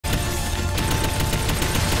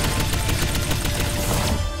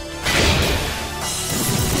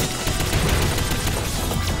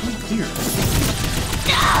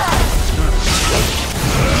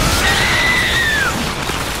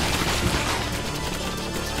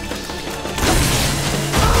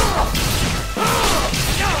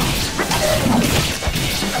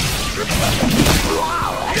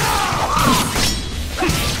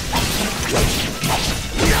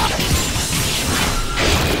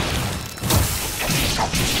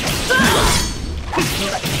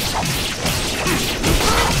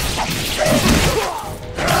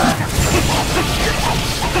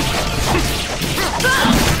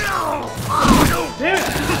Damn it!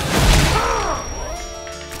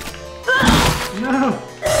 No!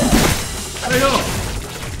 There you go!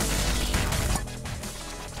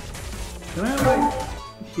 Can I, like,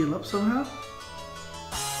 heal up somehow?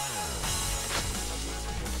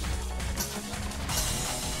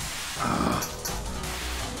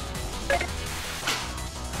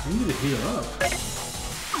 I need to heal up.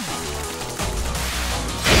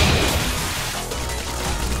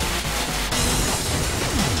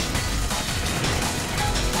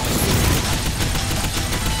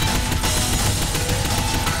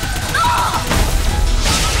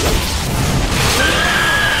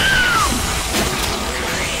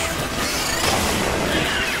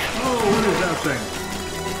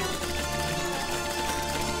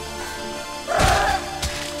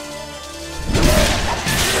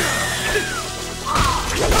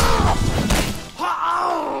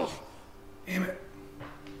 Damn it.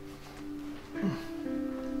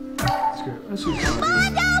 Let's see how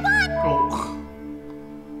oh.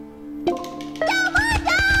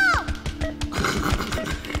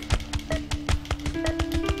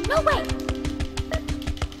 No way.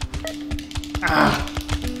 Ah.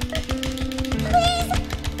 Please.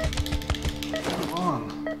 Come on.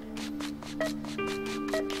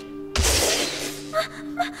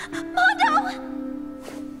 Mondo.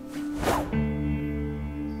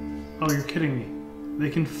 Oh, you're kidding me. They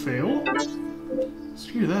can fail?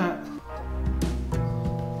 Screw that.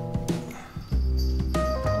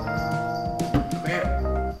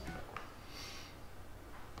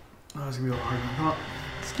 Oh, it's gonna be a little hard. Come on.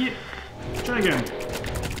 Skip. Try again.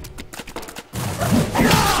 I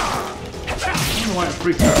don't know why it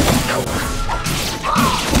freaked out.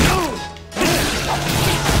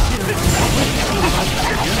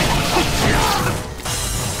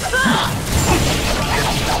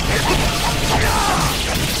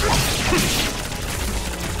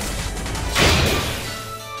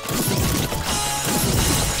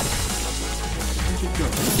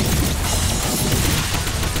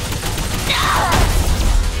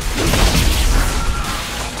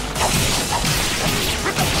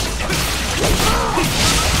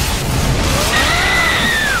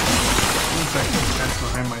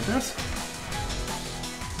 Behind my desk.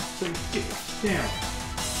 So get down.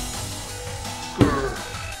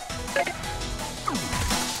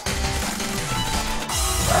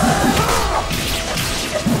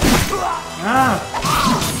 Grr. Ah!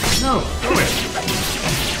 No, go away.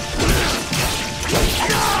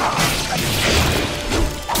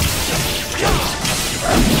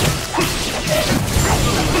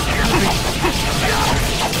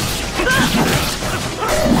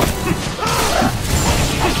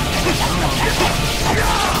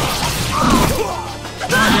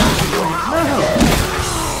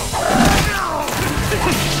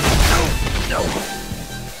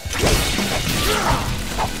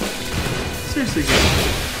 Seriously, good.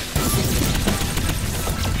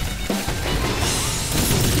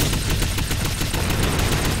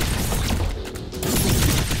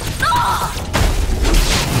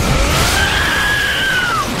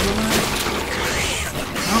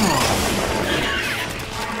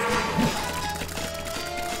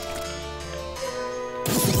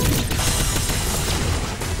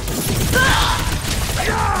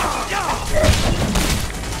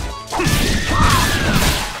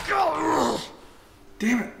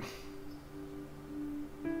 Damn it.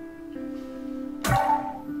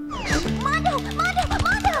 Mondo.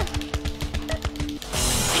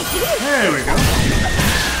 There we go.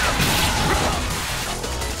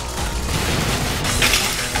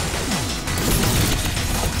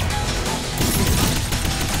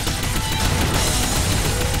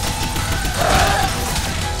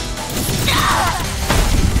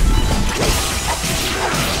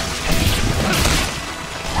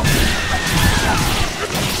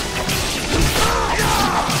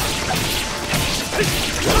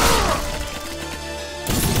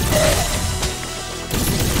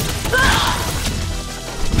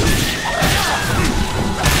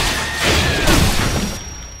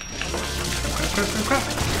 Crap.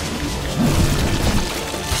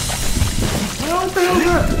 What the hell is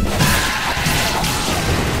that?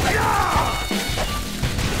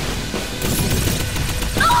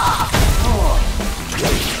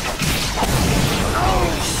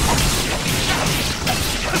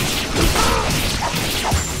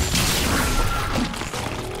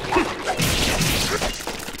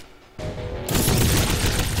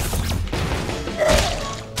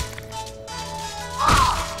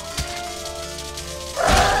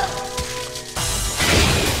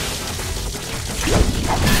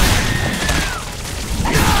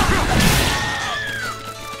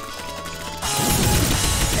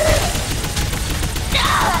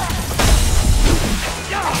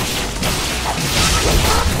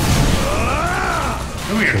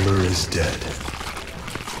 brother is dead.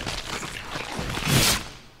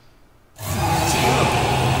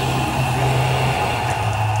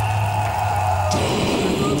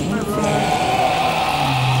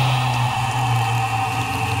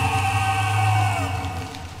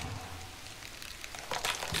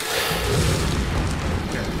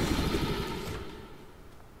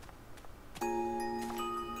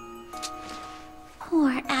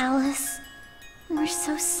 Poor Alice. We're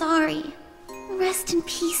so sorry. Rest in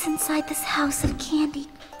peace inside this house of candy.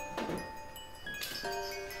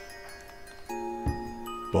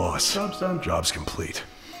 Boss, Job's done. job's complete.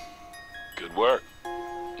 Good work.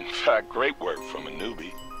 In fact, great work from a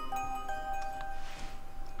newbie.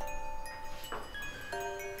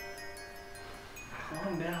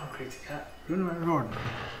 Calm down, crazy cat. Doing my recording.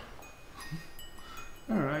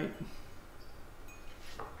 Alright.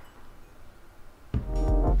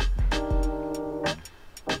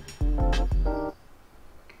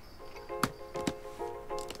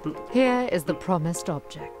 Here is the promised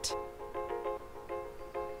object.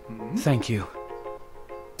 Thank you.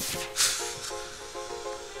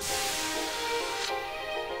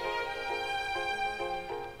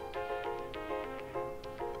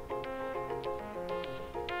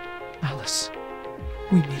 Alice,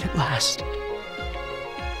 we meet at last.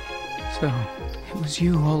 So, it was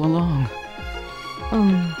you all along.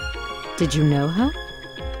 Did you know her?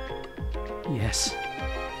 Yes.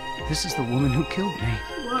 This is the woman who killed me.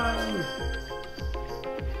 Wow.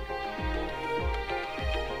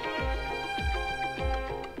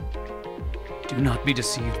 Do not be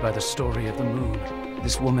deceived by the story of the moon.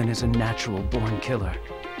 This woman is a natural-born killer.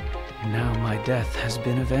 And now my death has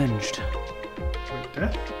been avenged. Wait,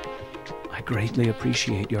 death? I greatly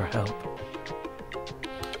appreciate your help.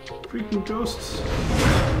 Freaking ghosts.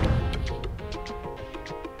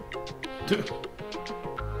 Duh.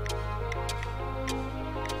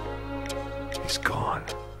 He's gone.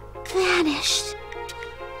 Vanished.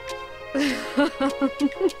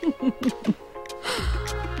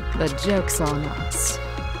 The joke's on us.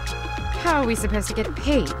 How are we supposed to get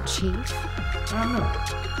paid, Chief? I don't know.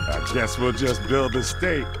 I guess we'll just build a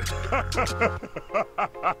state.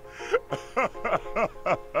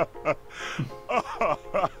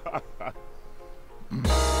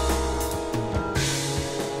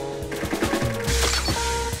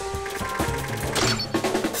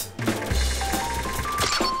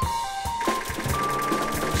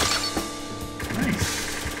 Nice.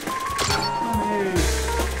 Money.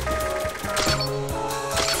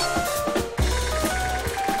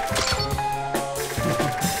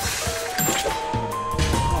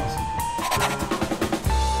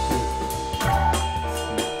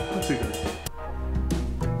 Let's see here.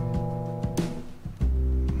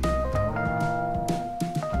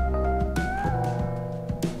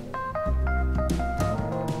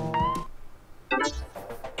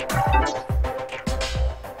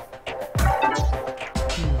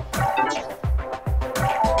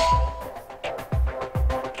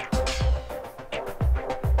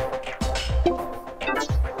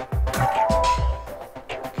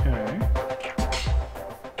 Okay.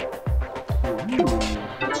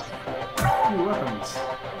 Ooh, weapons.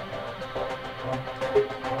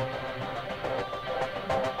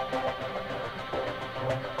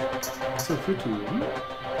 So fit one.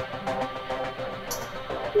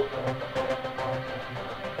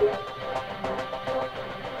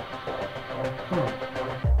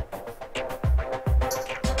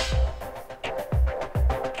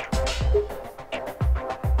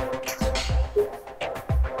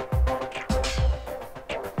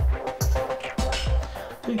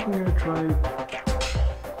 I think I'm gonna try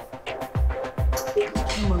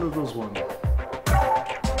one of those one.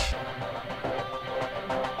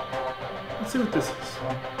 Let's see what this is.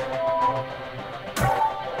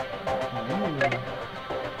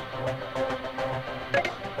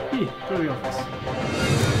 Hey, go to the office.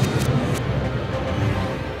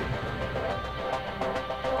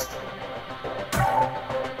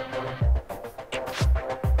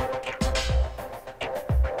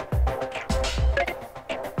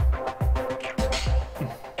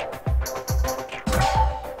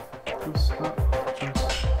 Just not just.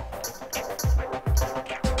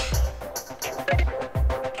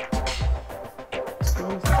 Let's go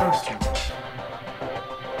with the questions.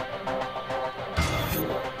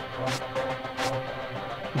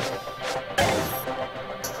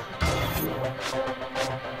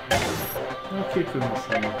 I'll keep them the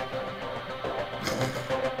same.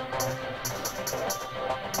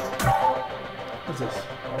 What's this?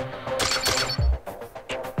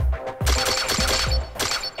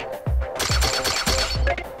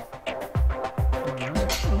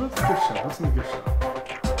 Alright, well, that's a good shot. That's a good shot.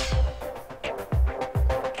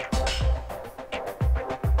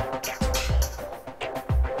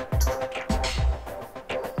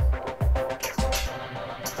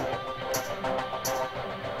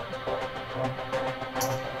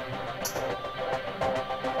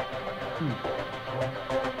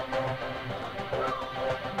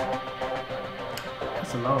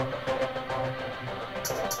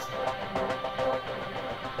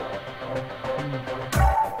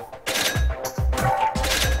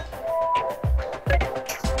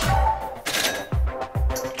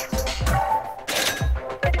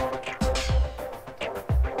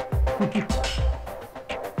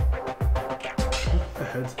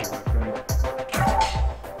 head to the back, right?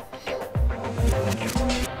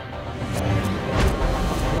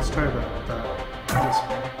 Let's try that. This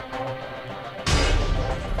one.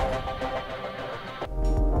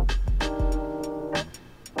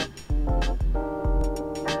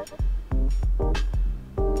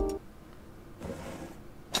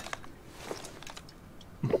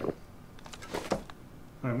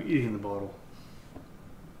 I'm eating the bottle.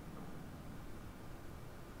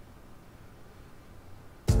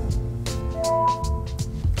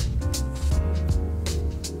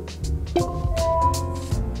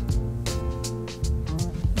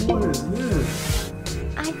 What is this?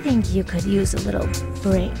 I think you could use a little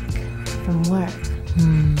break from work.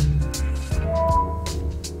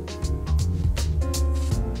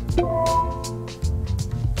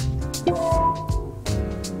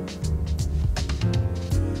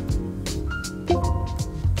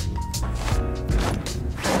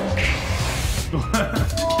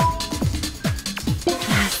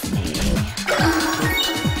 Fascinating.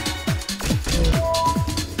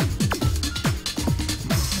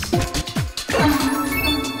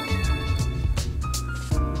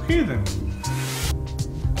 Okay then.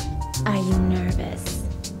 Are you nervous?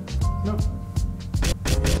 No.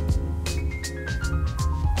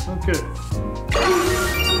 Okay.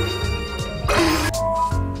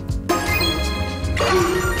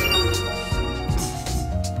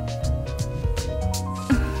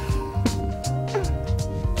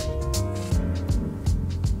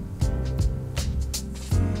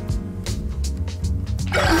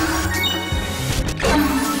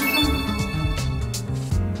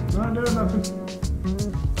 Not doing nothing.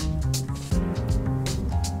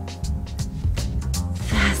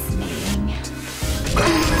 Fascinating.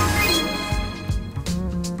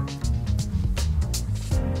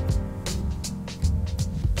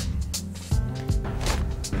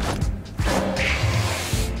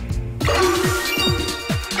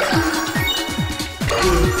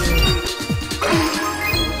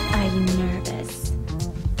 Are you nervous?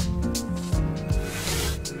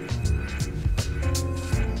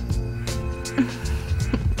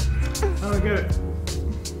 I don't get it.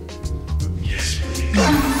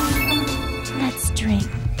 Let's drink,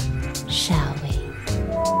 shall we?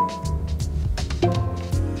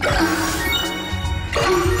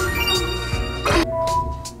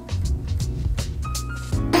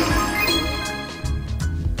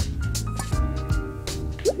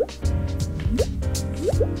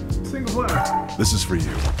 Single platter. This is for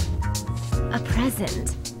you. A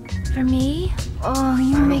present? For me? Oh,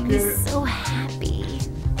 you make me Okay. so happy.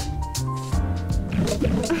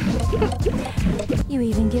 You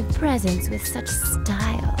even give presents with such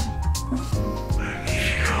style.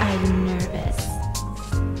 Are you nervous?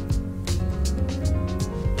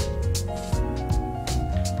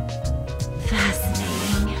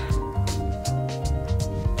 Fascinating.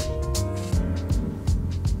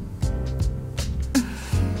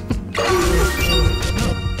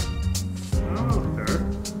 Oh, there.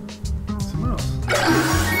 Some else.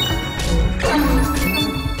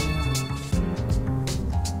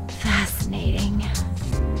 Fascinating.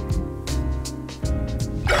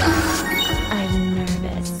 Are you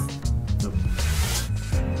nervous? Nope.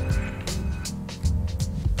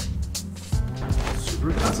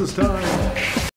 Super glasses time.